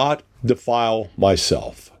will not defile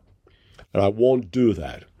myself, and I won't do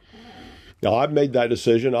that? Now, I've made that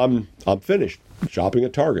decision. I'm finished shopping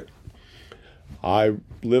at Target. I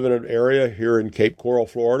live in an area here in Cape Coral,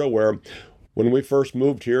 Florida, where when we first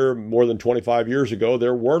moved here more than 25 years ago,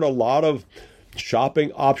 there weren't a lot of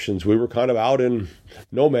shopping options. We were kind of out in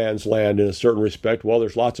no man's land in a certain respect. Well,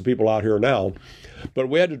 there's lots of people out here now. But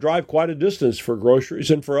we had to drive quite a distance for groceries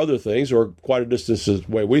and for other things, or quite a distance is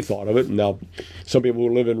the way we thought of it. And now some people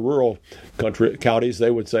who live in rural counties, they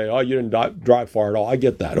would say, oh, you didn't drive far at all. I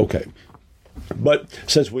get that. Okay. But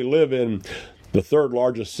since we live in the third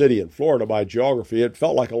largest city in Florida by geography, it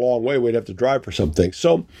felt like a long way we'd have to drive for some things.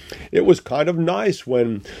 So it was kind of nice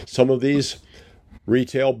when some of these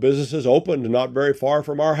retail businesses opened not very far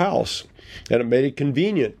from our house. And it made it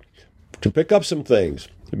convenient to pick up some things.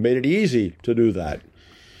 It made it easy to do that.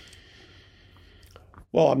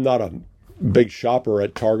 Well, I'm not a big shopper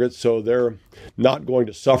at Target, so they're not going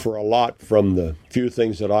to suffer a lot from the few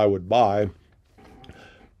things that I would buy.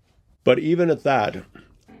 But even at that,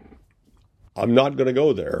 I'm not going to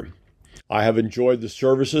go there. I have enjoyed the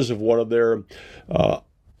services of one of their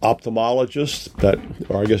ophthalmologists,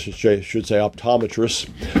 or I guess I should say optometrists,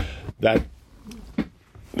 that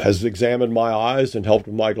has examined my eyes and helped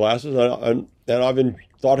with my glasses, and I've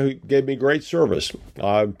thought he gave me great service.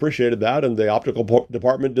 I appreciated that, and the optical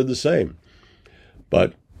department did the same.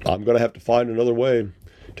 But I'm going to have to find another way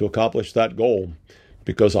to accomplish that goal,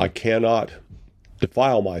 because I cannot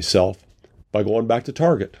defile myself by going back to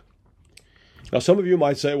Target. Now, some of you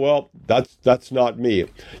might say, well, that's not me.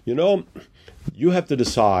 You know, you have to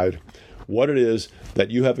decide what it is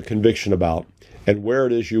that you have a conviction about and where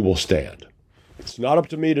it is you will stand. It's not up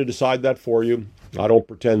to me to decide that for you. I don't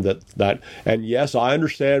pretend that. And yes, I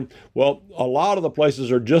understand, well, a lot of the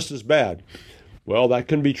places are just as bad. Well, that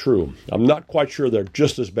can be true. I'm not quite sure they're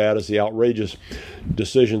just as bad as the outrageous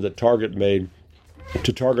decision that Target made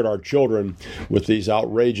to target our children with these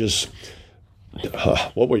outrageous,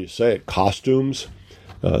 what would you say it, costumes,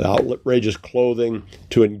 outrageous clothing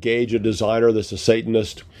to engage a designer that's a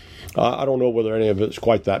Satanist. I don't know whether any of it's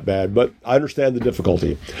quite that bad, but I understand the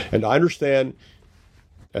difficulty. And I understand,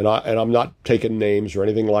 and I'm not taking names or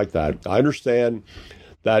anything like that, I understand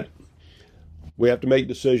that we have to make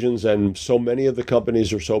decisions, and so many of the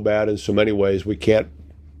companies are so bad in so many ways, we can't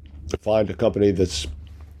find a company that's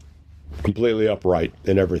completely upright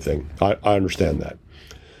in everything. I understand that.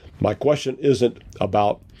 My question isn't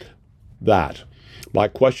about that. My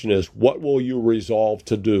question is, what will you resolve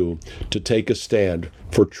to do to take a stand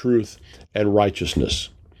for truth and righteousness?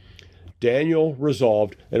 Daniel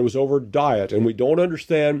resolved, and it was over diet, and we don't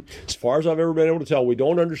understand, as far as I've ever been able to tell, we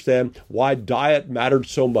don't understand why diet mattered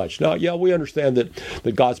so much. Now, yeah, we understand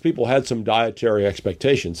that God's people had some dietary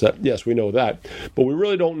expectations. Yes, we know that. But we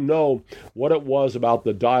really don't know what it was about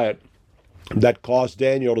the diet that caused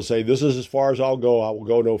Daniel to say, this is as far as I'll go, I will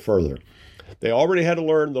go no further. They already had to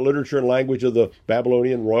learn the literature and language of the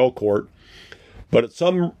Babylonian royal court. But at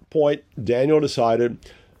some point, Daniel decided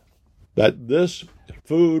that this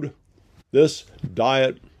food, this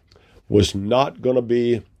diet was not going to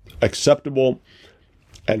be acceptable,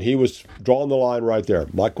 and he was drawing the line right there.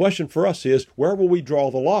 My question for us is, where will we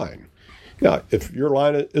draw the line? Now, if your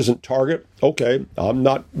line isn't Target, okay, I'm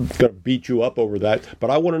not going to beat you up over that, but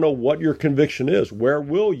I want to know what your conviction is. Where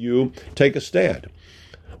will you take a stand?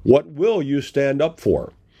 What will you stand up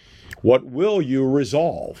for? What will you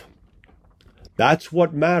resolve? That's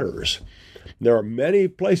what matters. There are many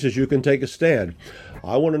places you can take a stand.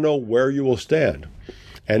 I want to know where you will stand.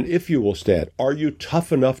 And if you will stand, are you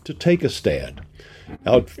tough enough to take a stand?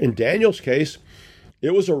 Now, in Daniel's case,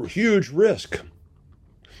 it was a huge risk.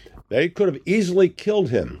 They could have easily killed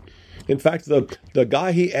him. In fact, the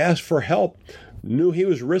guy he asked for help knew he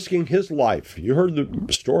was risking his life. You heard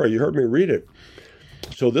the story. You heard me read it.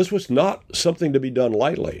 So this was not something to be done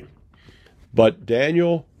lightly. But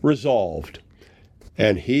Daniel resolved,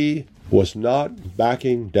 and he was not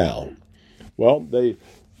backing down. Well, they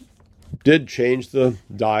did change the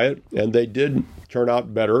diet, and they did turn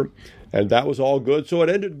out better, and that was all good. So it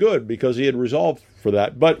ended good because he had resolved for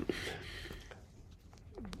that. But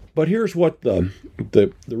here's what the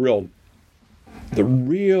real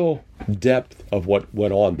depth of what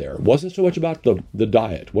went on there. It wasn't so much about the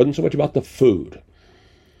diet, wasn't so much about the food,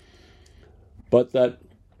 but that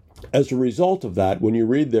as a result of that, when you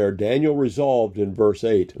read there, Daniel resolved in verse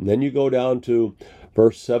 8, and then you go down to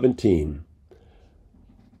verse 17.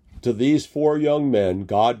 To these 4 young men,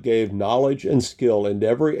 God gave knowledge and skill in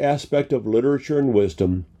every aspect of literature and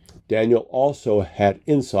wisdom. Daniel also had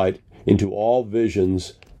insight into all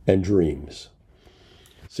visions and dreams.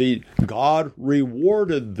 See, God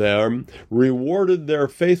rewarded their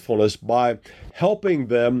faithfulness by helping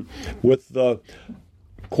them with the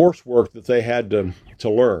coursework that they had to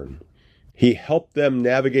learn. He helped them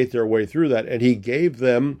navigate their way through that, and he gave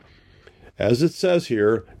them, as it says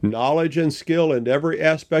here, knowledge and skill in every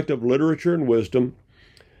aspect of literature and wisdom,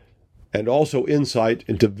 and also insight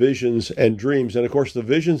into visions and dreams. And of course, the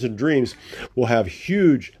visions and dreams will have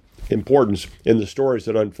huge importance in the stories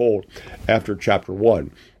that unfold after chapter 1.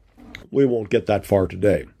 We won't get that far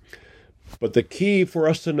today. But the key for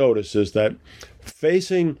us to notice is that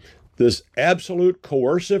facing this absolute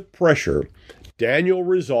coercive pressure, Daniel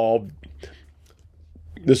resolved,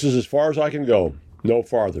 this is as far as I can go, no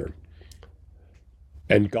farther.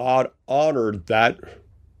 And God honored that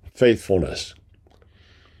faithfulness.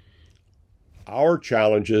 Our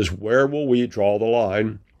challenge is, where will we draw the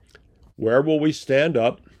line? Where will we stand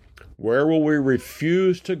up? Where will we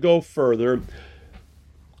refuse to go further?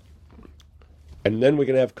 And then we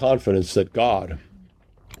can have confidence that God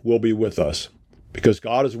will be with us, because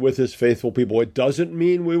God is with his faithful people. It doesn't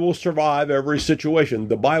mean we will survive every situation.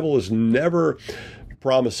 The Bible is never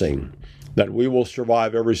promising that we will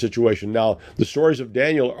survive every situation. Now, the stories of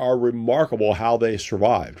Daniel are remarkable how they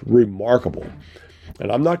survived. Remarkable.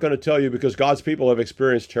 And I'm not going to tell you, because God's people have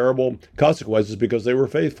experienced terrible consequences because they were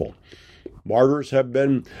faithful. Martyrs have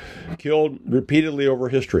been killed repeatedly over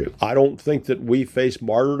history. I don't think that we face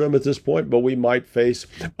martyrdom at this point, but we might face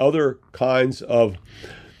other kinds of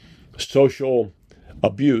social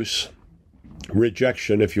abuse,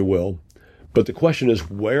 rejection, if you will. But the question is,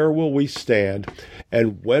 where will we stand,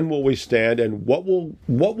 and when will we stand, and what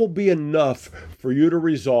will be enough for you to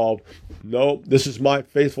resolve, no, this is my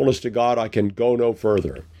faithfulness to God, I can go no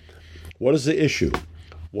further? What is the issue?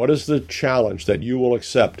 What is the challenge that you will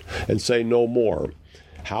accept and say no more?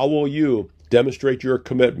 How will you demonstrate your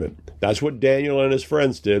commitment? That's what Daniel and his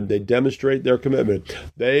friends did. They demonstrate their commitment.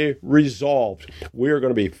 They resolved, we are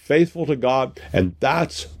going to be faithful to God, and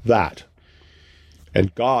that's that.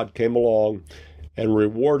 And God came along and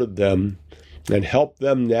rewarded them and helped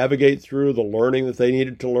them navigate through the learning that they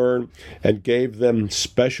needed to learn, and gave them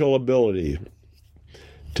special ability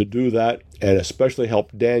to do that, and especially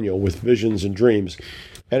helped Daniel with visions and dreams.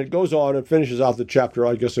 And it goes on and finishes out the chapter.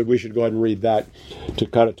 I guess we should go ahead and read that to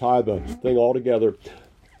kind of tie the thing all together.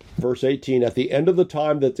 Verse 18, at the end of the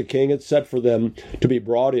time that the king had set for them to be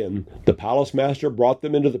brought in, the palace master brought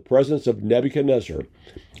them into the presence of Nebuchadnezzar.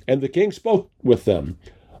 And the king spoke with them.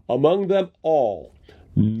 Among them all,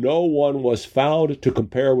 no one was found to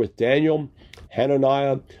compare with Daniel,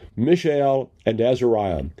 Hananiah, Mishael, and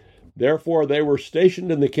Azariah. Therefore they were stationed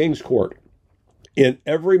in the king's court. In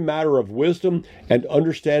every matter of wisdom and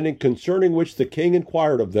understanding concerning which the king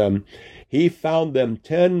inquired of them, he found them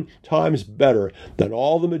 10 times better than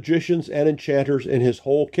all the magicians and enchanters in his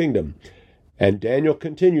whole kingdom. And Daniel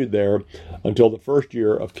continued there until the first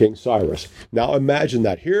year of King Cyrus. Now imagine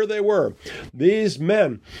that. Here they were, these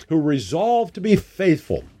men who resolved to be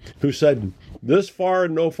faithful, who said this far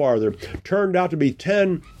and no farther, turned out to be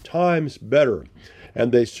 10 times better.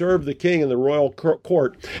 And they served the king in the royal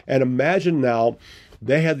court. And imagine now,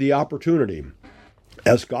 they had the opportunity,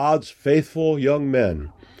 as God's faithful young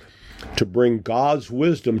men, to bring God's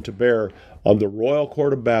wisdom to bear on the royal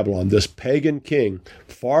court of Babylon, this pagan king,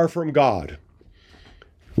 far from God,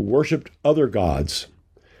 who worshipped other gods.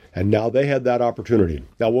 And now they had that opportunity.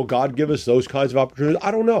 Now, will God give us those kinds of opportunities?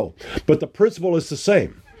 I don't know. But the principle is the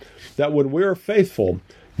same, that when we're faithful,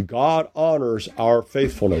 God honors our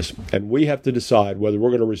faithfulness, and we have to decide whether we're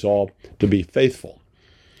going to resolve to be faithful.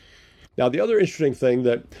 Now, the other interesting thing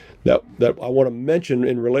that I want to mention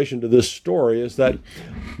in relation to this story is that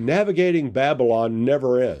navigating Babylon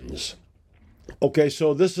never ends. Okay,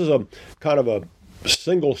 so this is a kind of a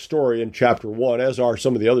single story in chapter 1, as are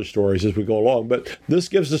some of the other stories as we go along, but this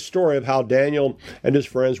gives the story of how Daniel and his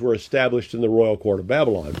friends were established in the royal court of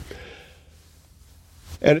Babylon.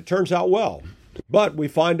 And it turns out well. But we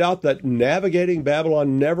find out that navigating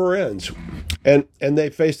Babylon never ends. And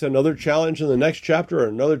they faced another challenge in the next chapter,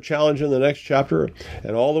 another challenge in the next chapter,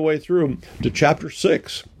 and all the way through to chapter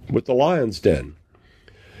 6 with the lion's den.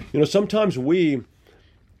 You know, sometimes we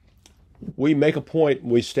make a point,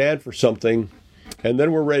 we stand for something, and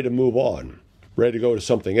then we're ready to move on, ready to go to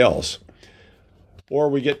something else. Or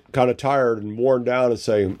we get kind of tired and worn down and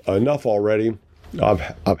say, enough already,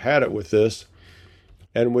 I've had it with this.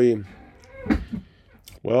 And we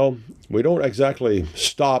don't exactly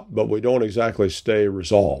stop, but we don't exactly stay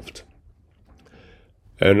resolved.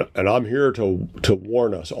 And I'm here to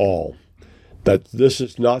warn us all that this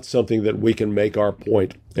is not something that we can make our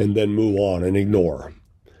point and then move on and ignore.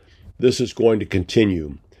 This is going to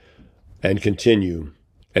continue and continue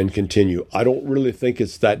and continue. I don't really think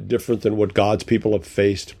it's that different than what God's people have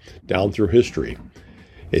faced down through history.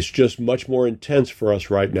 It's just much more intense for us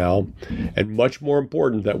right now, and much more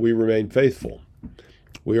important that we remain faithful.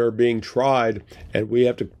 We are being tried, and we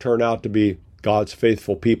have to turn out to be God's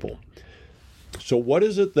faithful people. So what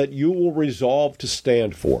is it that you will resolve to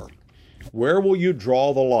stand for? Where will you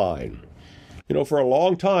draw the line? You know, for a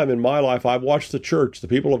long time in my life, I've watched the church, the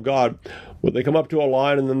people of God, when they come up to a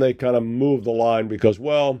line and then they kind of move the line because,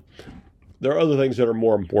 well, there are other things that are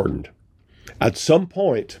more important. At some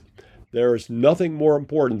point, there is nothing more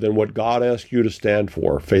important than what God asks you to stand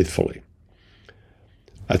for faithfully.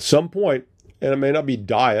 At some point, and it may not be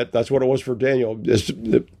diet, that's what it was for Daniel.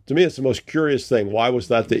 To me, it's the most curious thing. Why was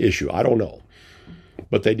that the issue? I don't know.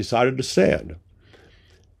 But they decided to stand.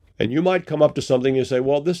 And you might come up to something and say,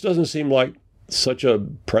 well, this doesn't seem like such a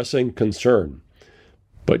pressing concern.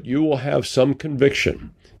 But you will have some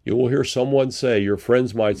conviction. You will hear someone say, your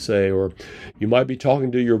friends might say, or you might be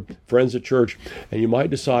talking to your friends at church, and you might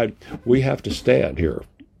decide, we have to stand here.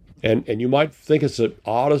 And you might think it's the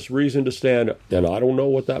oddest reason to stand, and I don't know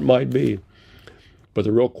what that might be. But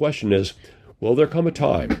the real question is, will there come a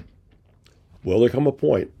time, will there come a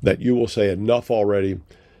point that you will say, enough already,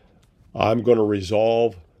 I'm going to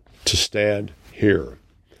resolve to stand here.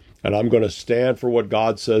 And I'm going to stand for what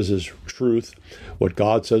God says is truth, what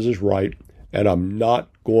God says is right, and I'm not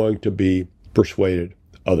going to be persuaded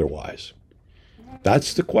otherwise.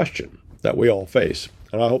 That's the question that we all face.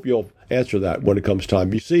 And I hope you'll answer that when it comes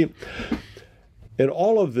time. You see, in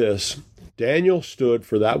all of this, Daniel stood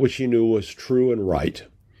for that which he knew was true and right.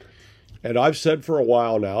 And I've said for a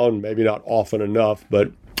while now, and maybe not often enough,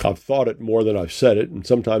 but I've thought it more than I've said it. And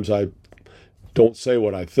sometimes I don't say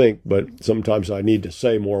what I think, but sometimes I need to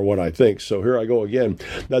say more what I think. So here I go again,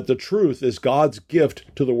 that the truth is God's gift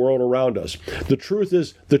to the world around us. The truth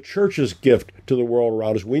is the church's gift to the world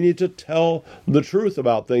around us. We need to tell the truth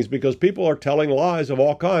about things because people are telling lies of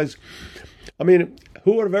all kinds. I mean,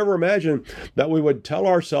 who would have ever imagined that we would tell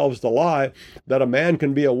ourselves the lie that a man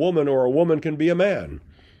can be a woman or a woman can be a man?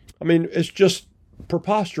 I mean, it's just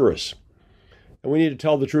preposterous. And we need to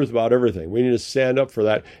tell the truth about everything. We need to stand up for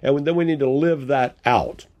that. And then we need to live that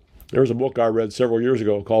out. There's a book I read several years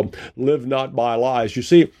ago called Live Not by Lies. You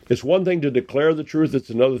see, it's one thing to declare the truth. It's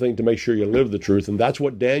another thing to make sure you live the truth. And that's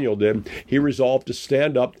what Daniel did. He resolved to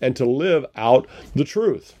stand up and to live out the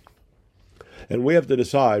truth. And we have to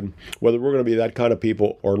decide whether we're going to be that kind of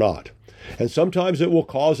people or not. And sometimes it will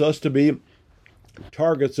cause us to be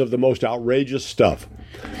targets of the most outrageous stuff.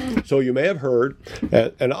 So you may have heard,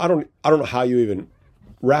 and I don't know how you even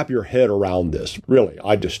wrap your head around this. Really,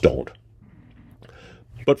 I just don't.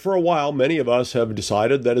 But for a while, many of us have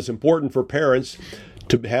decided that it's important for parents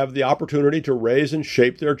to have the opportunity to raise and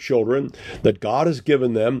shape their children that God has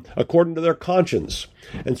given them according to their conscience.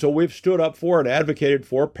 And so we've stood up for and advocated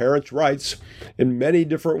for parents' rights in many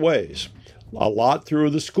different ways. A lot through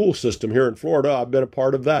the school system here in Florida. I've been a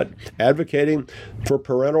part of that, advocating for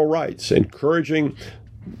parental rights, encouraging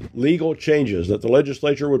legal changes, that the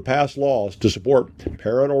legislature would pass laws to support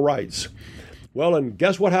parental rights. Well, and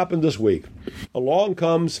guess what happened this week? Along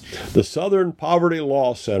comes the Southern Poverty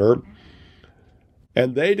Law Center,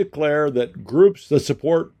 and they declare that groups that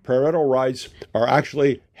support parental rights are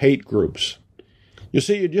actually hate groups. You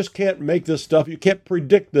see, you just can't make this stuff. You can't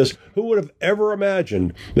predict this. Who would have ever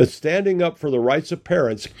imagined that standing up for the rights of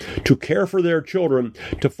parents to care for their children,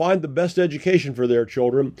 to find the best education for their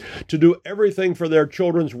children, to do everything for their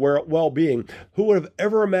children's well-being, who would have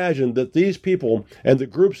ever imagined that these people and the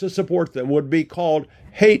groups that support them would be called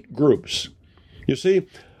hate groups. You see,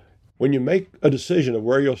 when you make a decision of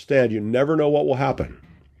where you'll stand, you never know what will happen.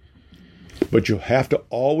 But you have to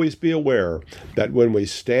always be aware that when we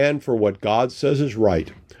stand for what God says is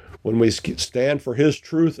right, when we stand for His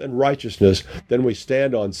truth and righteousness, then we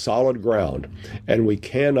stand on solid ground, and we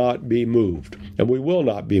cannot be moved, and we will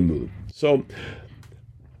not be moved. So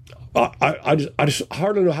I just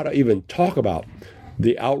hardly know how to even talk about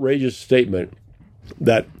the outrageous statement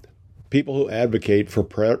that people who advocate for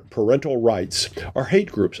parental rights are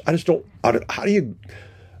hate groups. I just don't. How do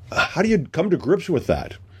you come to grips with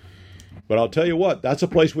that? But I'll tell you what, that's a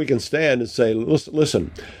place we can stand and say,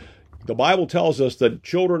 listen, the Bible tells us that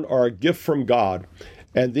children are a gift from God,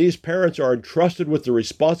 and these parents are entrusted with the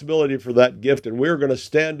responsibility for that gift, and we're going to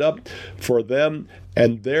stand up for them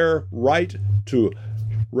and their right to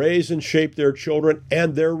raise and shape their children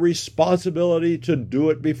and their responsibility to do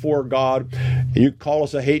it before God. And you call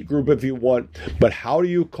us a hate group if you want, but how do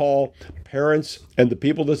you call parents and the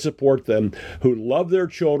people that support them who love their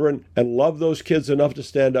children and love those kids enough to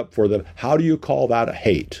stand up for them? How do you call that a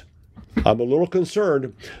hate? I'm a little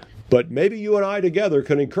concerned, but maybe you and I together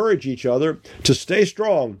can encourage each other to stay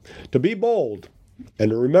strong, to be bold,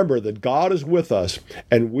 and to remember that God is with us,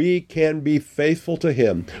 and we can be faithful to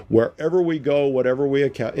Him. Wherever we go, whatever we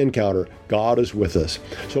encounter, God is with us.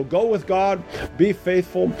 So go with God, be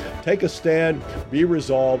faithful, take a stand, be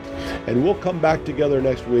resolved, and we'll come back together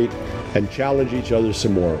next week and challenge each other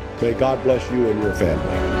some more. May God bless you and your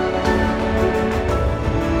family.